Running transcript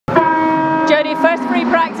Jody, first free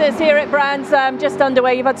practice here at Brands, just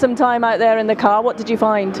underway. You've had some time out there in the car. What did you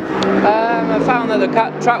find? I found that the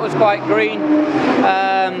track was quite green.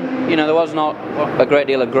 You know, there was not a great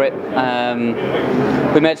deal of grip.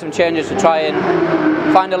 We made some changes to try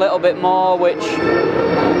and find a little bit more, which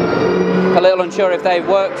I'm a little unsure if they've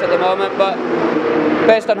worked at the moment, but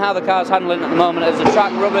based on how the car's handling at the moment, as the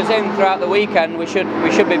track rubbers in throughout the weekend, we should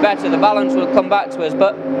be better. The balance will come back to us,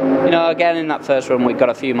 but you know, again in that first run we got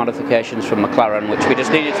a few modifications from McLaren, which we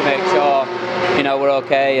just needed to make sure, you know, we're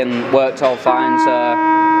okay, and worked all fine. So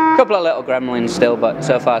a couple of little gremlins still, but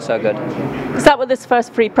so far so good. Is that what this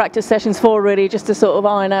first free practice session's for, really, just to sort of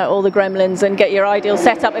iron out all the gremlins and get your ideal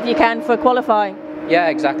setup if you can for qualifying? Yeah,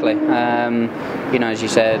 exactly. You know, as you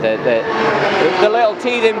said, the little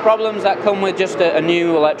teething problems that come with just a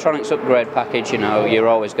new electronics upgrade package, you know, you're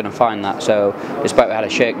always going to find that. So, despite we had a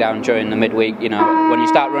shakedown during the midweek, you know, when you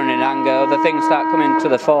start running in anger, other things start coming to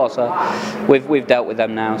the fore. So, we've dealt with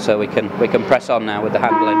them now, so we can press on now with the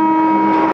handling.